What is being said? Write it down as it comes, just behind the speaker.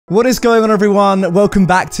What is going on, everyone? Welcome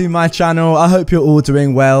back to my channel. I hope you're all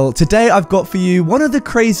doing well. Today I've got for you one of the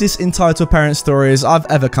craziest entitled parent stories I've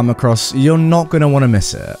ever come across. You're not going to want to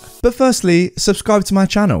miss it. But firstly, subscribe to my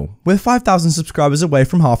channel. We're 5,000 subscribers away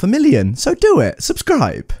from 500,000, so do it.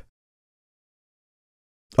 Subscribe.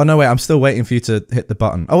 Oh no, wait, I'm still waiting for you to hit the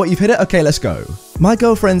button. Oh, what, you've hit it? Okay, let's go. My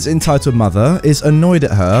girlfriend's entitled mother is annoyed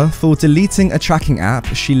at her for deleting a tracking app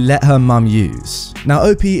she let her mum use. Now,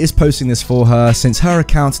 OP is posting this for her since her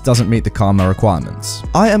account doesn't meet the karma requirements.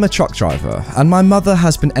 I am a truck driver, and my mother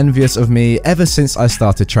has been envious of me ever since I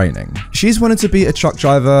started training. She's wanted to be a truck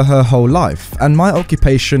driver her whole life, and my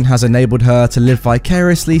occupation has enabled her to live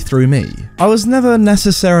vicariously through me. I was never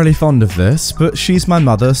necessarily fond of this, but she's my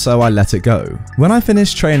mother, so I let it go. When I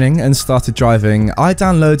finished training and started driving, I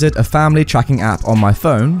downloaded a family tracking app on my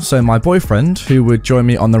phone so my boyfriend, who would join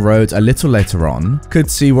me on the road a little later on,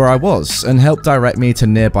 could see where I was and help direct me to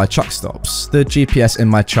nearby truck stops. The GPS in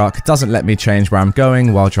my truck doesn't let me change where I'm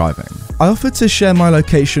going while driving. I offered to share my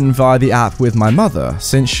location via the app with my mother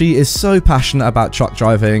since she is so passionate about truck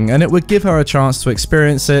driving and it would give her a chance to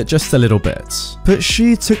experience it just a little bit. But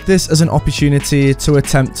she took this as an opportunity to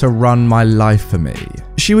attempt to run my life for me.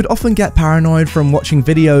 She would often get paranoid from watching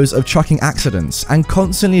videos of trucking accidents and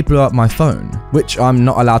constantly blew up my phone, which I'm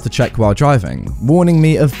not allowed to check while driving, warning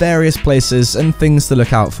me of various places and things to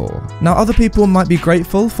look out for. Now, other people might be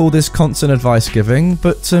grateful for this constant advice giving,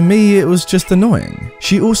 but to me it was just annoying.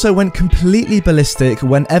 She also went completely ballistic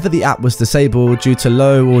whenever the app was disabled due to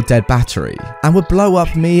low or dead battery, and would blow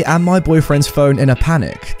up me and my boyfriend's phone in a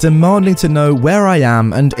panic, demanding to know where I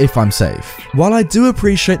am and if I'm safe. While I do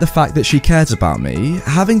appreciate the fact that she cares about me,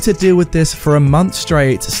 having to deal with this for a month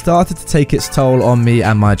straight started to take its toll on me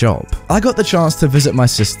and my job. I got the chance to visit my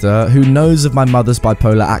sister, who knows of my mother's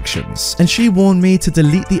bipolar actions, and she warned me to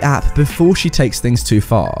delete the app before she takes things too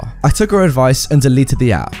far. I took her advice and deleted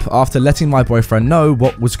the app after letting my boyfriend know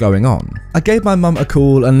what was going on. I gave my mum a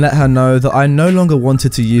call and let her know that I no longer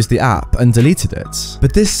wanted to use the app and deleted it.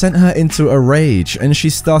 But this sent her into a rage and she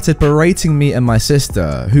started berating me and my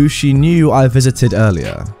sister, who she knew I visited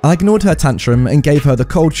earlier. I ignored her tantrum and gave her the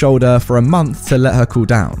cold shoulder for a month to let her cool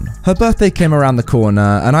down. Her birthday came around the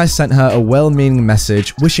corner and I sent her a well-meaning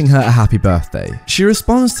message wishing her a happy birthday. She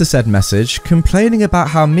responds to said message complaining about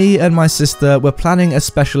how me and my sister were planning a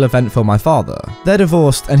special event for my father. They're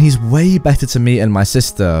divorced and he's way better to me and my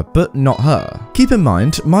sister, but not her. Keep in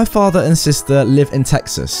mind, my father and sister live in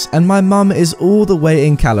Texas and my mum is all the way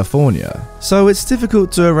in California, so it's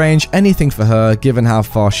difficult to arrange anything for her given how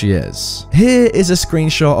far she is. Here is a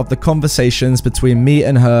screenshot of the conversations between me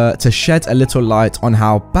and her to shed a little light on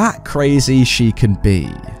how bat crazy she can be.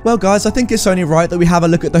 Well guys, I think it's only right that we have a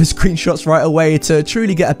look at those screenshots right away to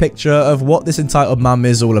truly get a picture of what this entitled mum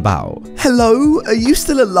is all about. Hello, are you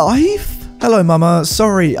still alive? Hello mama,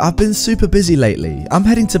 sorry, I've been super busy lately. I'm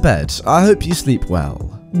heading to bed. I hope you sleep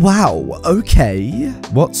well. Wow, okay.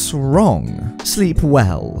 What's wrong? Sleep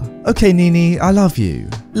well. Okay, Nini, I love you.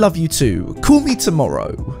 Love you too. Call me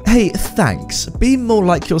tomorrow. Hey, thanks. Be more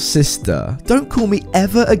like your sister. Don't call me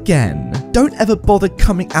ever again. Don't ever bother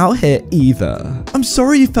coming out here either. I'm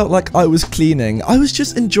sorry you felt like I was cleaning. I was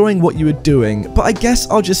just enjoying what you were doing, but I guess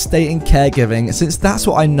I'll just stay in caregiving since that's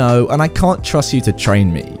what I know and I can't trust you to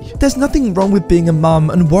train me. There's nothing wrong with being a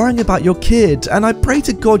mum and worrying about your kid, and I pray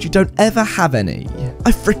to God you don't ever have any.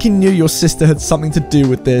 I freaking knew your sister had something to do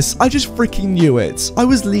with this. I just freaking knew it. I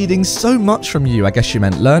was leading so much from you. I guess she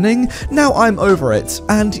meant learning. Now I'm over it.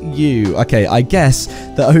 And you. Okay, I guess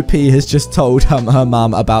that OP has just told her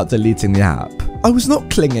mum about deleting the app. I was not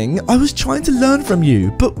clinging, I was trying to learn from you,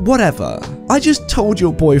 but whatever. I just told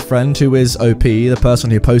your boyfriend, who is OP, the person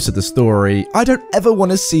who posted the story, I don't ever want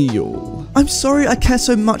to see you. I'm sorry I care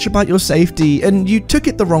so much about your safety and you took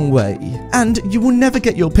it the wrong way. And you will never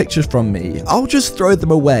get your pictures from me, I'll just throw them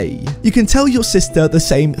away. You can tell your sister the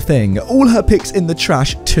same thing, all her pics in the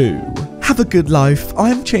trash too. Have a good life, I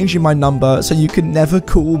am changing my number so you can never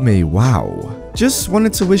call me, wow. Just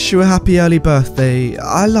wanted to wish you a happy early birthday,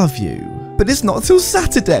 I love you. But it's not till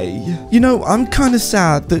Saturday. You know, I'm kind of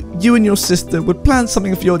sad that you and your sister would plan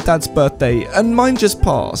something for your dad's birthday and mine just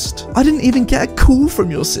passed. I didn't even get a call from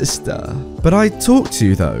your sister. But I talked to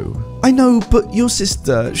you though. I know, but your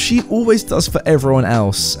sister, she always does for everyone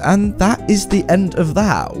else, and that is the end of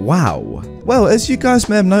that. Wow. Well, as you guys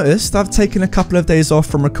may have noticed, I've taken a couple of days off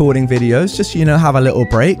from recording videos, just, you know, have a little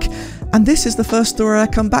break, and this is the first story I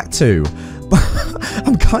come back to.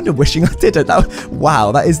 I'm kind of wishing I didn't.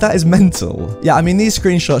 Wow, that is mental. Yeah, I mean, these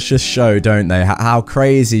screenshots just show, don't they, how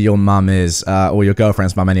crazy your mum is, or your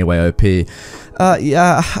girlfriend's mum anyway, OP.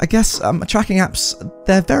 Yeah, I guess tracking apps,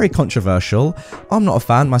 they're very controversial. I'm not a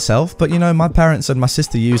fan myself, but you know, my parents and my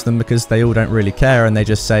sister use them because they all don't really care and they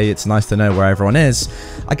just say it's nice to know where everyone is.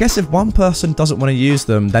 I guess if one person doesn't want to use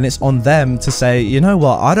them, then it's on them to say, you know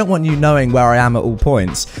what, I don't want you knowing where I am at all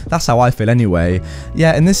points. That's how I feel anyway.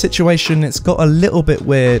 Yeah, in this situation, it's got a little bit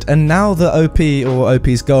weird, and now that OP or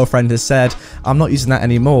OP's girlfriend has said, I'm not using that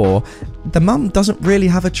anymore, the mum doesn't really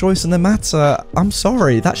have a choice in the matter. I'm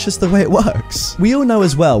sorry, that's just the way it works. We all know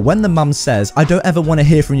as well, when the mum says, I don't ever want to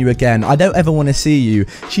hear from you again, I don't ever want to see you,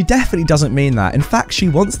 she definitely doesn't mean that. In fact, she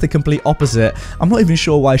wants the complete opposite. I'm not even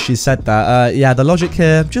sure why she said that. Yeah, the logic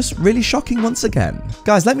here, just really shocking once again.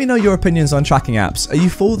 Guys, let me know your opinions on tracking apps. Are you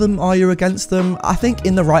for them? Are you against them? I think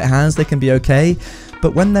in the right hands they can be okay,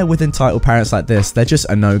 but when they're with entitled parents like this, they're just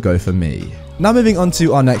a no-go for me. Now moving on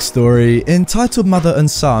to our next story, entitled mother and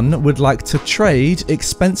son would like to trade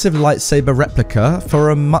expensive lightsaber replica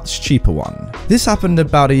for a much cheaper one. This happened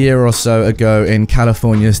about a year or so ago in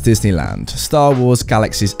California's Disneyland, Star Wars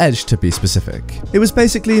Galaxy's Edge to be specific. It was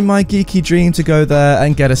basically my geeky dream to go there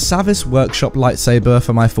and get a Savis Workshop lightsaber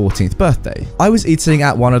for my 14th birthday. I was eating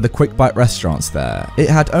at one of the quick bite restaurants there. It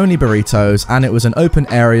had only burritos and it was an open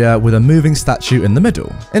area with a moving statue in the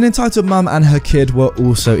middle. An entitled mum and her kid were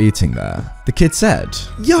also eating there. The kid said,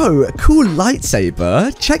 "Yo, cool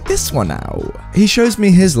lightsaber, check this one out." He shows me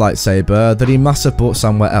his lightsaber that he must have bought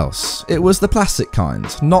somewhere else. It was the plastic kind,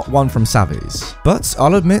 not one from Savvy's. But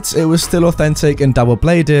I'll admit it was still authentic and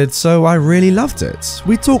double-bladed, so I really loved it.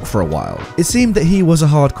 We talked for a while. It seemed that he was a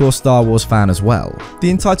hardcore Star Wars fan as well. The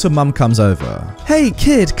entitled mum comes over. "Hey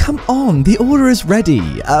kid, come on, the order is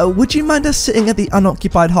ready. Would you mind us sitting at the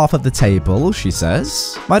unoccupied half of the table?" she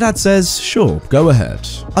says. My dad says, "Sure, go ahead."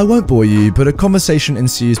 I won't bore you, but a conversation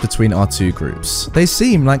ensues between our two groups. They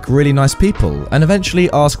seem like really nice people and eventually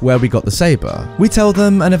ask where we got the saber. We tell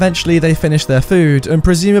them and eventually they finish their food and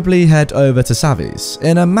presumably head over to Savvy's.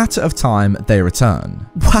 In a matter of time, they return.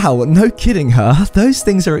 Wow, no kidding, huh? Those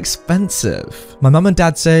things are expensive. My mum and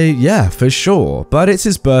dad say, yeah, for sure, but it's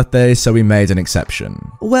his birthday, so we made an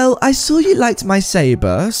exception. Well, I saw you liked my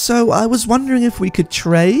saber, so I was wondering if we could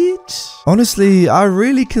trade? Honestly, I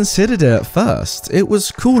really considered it at first. It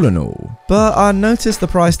was cool and all, but I noticed the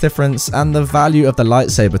price difference and the value of the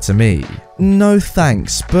lightsaber to me. No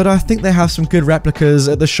thanks, but I think they have some good replicas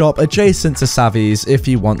at the shop adjacent to Savvy's if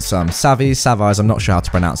you want some. Savvy's, I'm not sure how to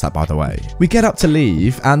pronounce that by the way. We get up to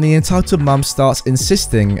leave and the entitled mum starts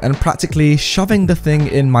insisting and practically shoving the thing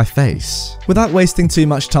in my face. Without wasting too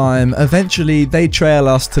much time, eventually they trail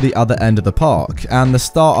us to the other end of the park and the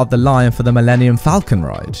start of the line for the Millennium Falcon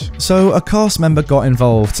ride. So a cast member got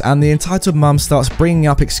involved and the entitled mum starts bringing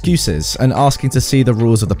up excuses and asking to see the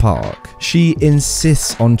rules of the park. She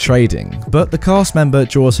insists on trading, but the cast member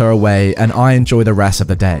draws her away and I enjoy the rest of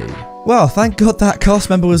the day. Well, thank God that cast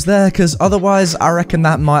member was there, because otherwise I reckon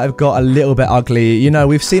that might have got a little bit ugly. You know,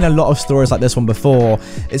 we've seen a lot of stories like this one before.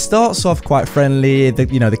 It starts off quite friendly.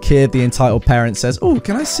 The kid, the entitled parent says, "Oh,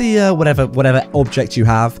 can I see whatever object you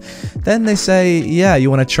have?" Then they say, "Yeah, you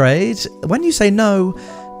want to trade?" When you say no,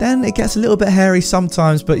 then it gets a little bit hairy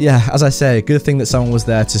sometimes, but yeah, as I say, good thing that someone was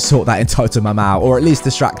there to sort that entitled mum out, or at least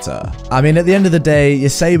distract her. I mean, at the end of the day, your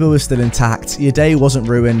saber was still intact, your day wasn't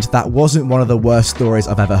ruined, that wasn't one of the worst stories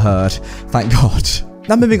I've ever heard, thank God.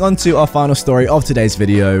 Now moving on to our final story of today's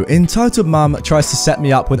video, entitled mum tries to set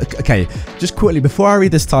me up with... Okay, just quickly, before I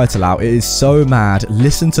read this title out, it is so mad,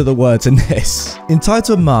 listen to the words in this.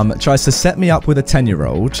 Entitled mum tries to set me up with a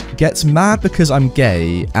 10-year-old, gets mad because I'm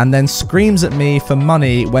gay, and then screams at me for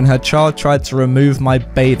money when her child tried to remove my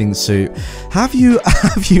bathing suit. Have you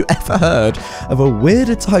ever heard of a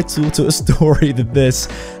weirder title to a story than this?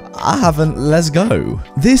 I haven't, let's go.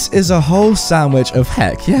 This is a whole sandwich of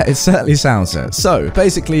heck. Yeah, it certainly sounds it. So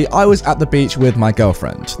basically, I was at the beach with my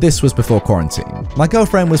girlfriend. This was before quarantine. My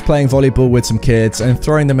girlfriend was playing volleyball with some kids and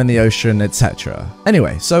throwing them in the ocean, etc.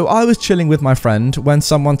 Anyway, so I was chilling with my friend when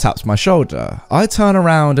someone taps my shoulder. I turn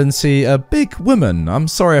around and see a big woman. I'm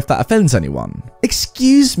sorry if that offends anyone.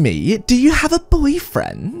 "Excuse me, do you have a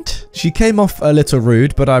boyfriend?" She came off a little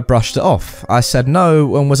rude, but I brushed it off. I said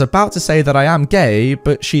no and was about to say that I am gay,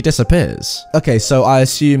 but she disappears. Okay, so I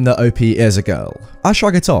assume that OP is a girl. I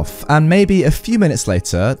shrug it off, and maybe a few minutes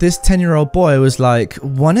later, this 10-year-old boy was like,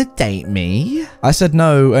 "Wanna date me?" I said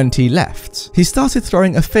no, and he left. He started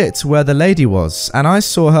throwing a fit where the lady was, and I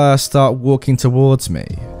saw her start walking towards me.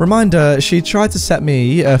 Reminder, she tried to set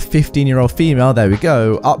me, a 15-year-old female, there we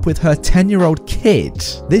go, up with her 10-year-old kid.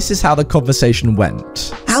 This is how the conversation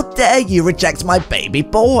went. "How dare you reject my baby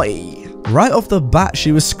boy?" Right off the bat,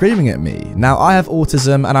 she was screaming at me. Now, I have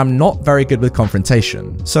autism and I'm not very good with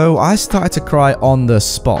confrontation, so I started to cry on the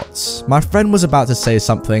spot. My friend was about to say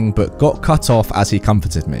something, but got cut off as he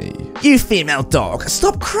comforted me. "You female dog,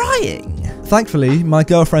 stop crying!" Thankfully, my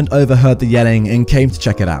girlfriend overheard the yelling and came to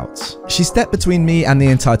check it out. She stepped between me and the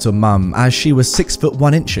entitled mum as she was 6 foot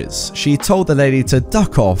 1 inches. She told the lady to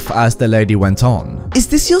duck off as the lady went on. "Is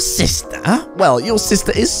this your sister? Well, your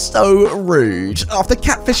sister is so rude after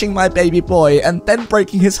catfishing my baby boy and then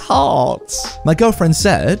breaking his heart." My girlfriend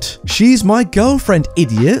said, "She's my girlfriend,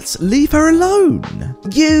 idiot. Leave her alone."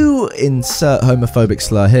 You insert homophobic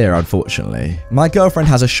slur here, unfortunately. My girlfriend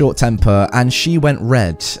has a short temper and she went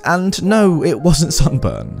red, and no, it wasn't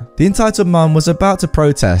sunburn. The entitled mum was about to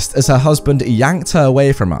protest as her husband yanked her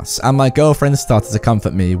away from us, and my girlfriend started to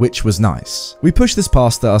comfort me, which was nice. We pushed this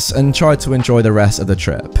past us and tried to enjoy the rest of the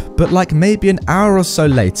trip, but like maybe an hour or so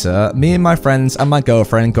later, me and my friends and my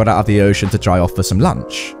girlfriend got out of the ocean to dry off for some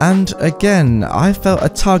lunch. And again, I felt a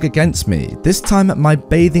tug against me, this time at my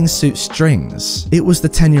bathing suit strings. It was the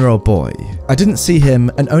 10-year-old boy. I didn't see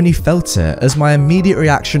him and only felt it, as my immediate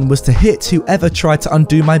reaction was to hit whoever tried to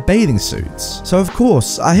undo my bathing suit. So of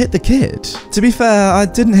course, I hit the kid. To be fair, I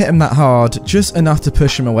didn't hit him that hard, just enough to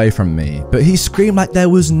push him away from me, but he screamed like there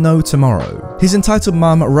was no tomorrow. His entitled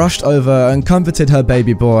mum rushed over and comforted her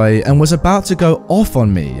baby boy and was about to go off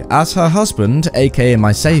on me as her husband, aka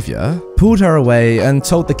my savior, pulled her away and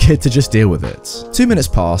told the kid to just deal with it. 2 minutes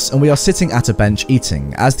pass and we are sitting at a bench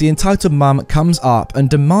eating as the entitled mum comes up and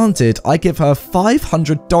demanded I give her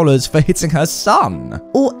 $500 for hitting her son,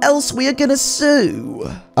 or else we are gonna sue.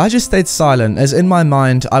 I just stayed silent, as in my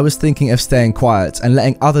mind I was thinking of staying quiet and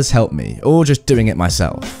letting others help me, or just doing it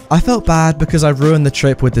myself. I felt bad because I ruined the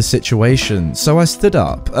trip with the situation, so I stood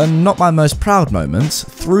up and, not my most proud moment,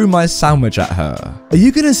 threw my sandwich at her. "Are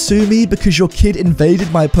you gonna sue me because your kid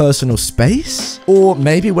invaded my personal space? Or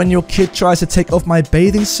maybe when your kid tries to take off my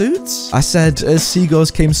bathing suit?" I said as seagulls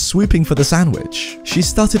came swooping for the sandwich. She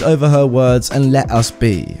stuttered over her words and let us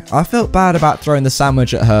be. I felt bad about throwing the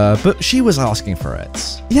sandwich at her, but she was asking for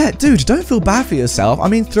it. Yeah, dude, don't feel bad for yourself. I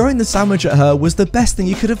mean, throwing the sandwich at her was the best thing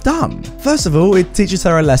you could have done. First of all, it teaches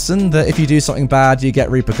her a lesson that if you do something bad, you get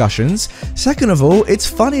repercussions. Second of all, it's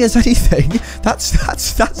funny as anything. That's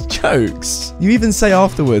jokes. You even say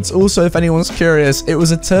afterwards, also, if anyone's curious, it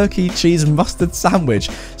was a turkey, cheese, and mustard sandwich.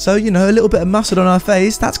 So, you know, a little bit of mustard on her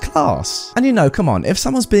face, that's class. And you know, come on, if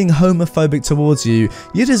someone's being homophobic towards you,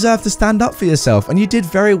 you deserve to stand up for yourself, and you did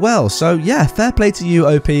very well. So yeah, fair play to you,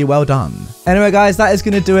 OP, well done. Anyway guys, that is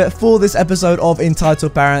going to do it for this episode of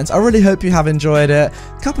Entitled Parents. I really hope you have enjoyed it.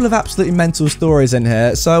 A couple of absolutely mental stories in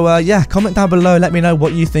here. So yeah, comment down below, let me know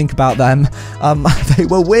what you think about them. They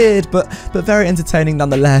were weird, but very entertaining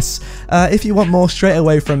nonetheless. If you want more straight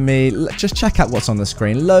away from me, just check out what's on the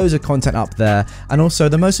screen. Loads of content up there. And also,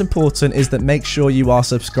 the most important is that make sure you are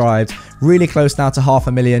subscribed. Really close now to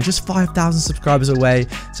 500,000, just 5,000 subscribers away.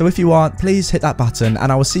 So if you aren't, please hit that button,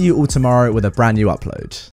 and I will see you all tomorrow with a brand new upload.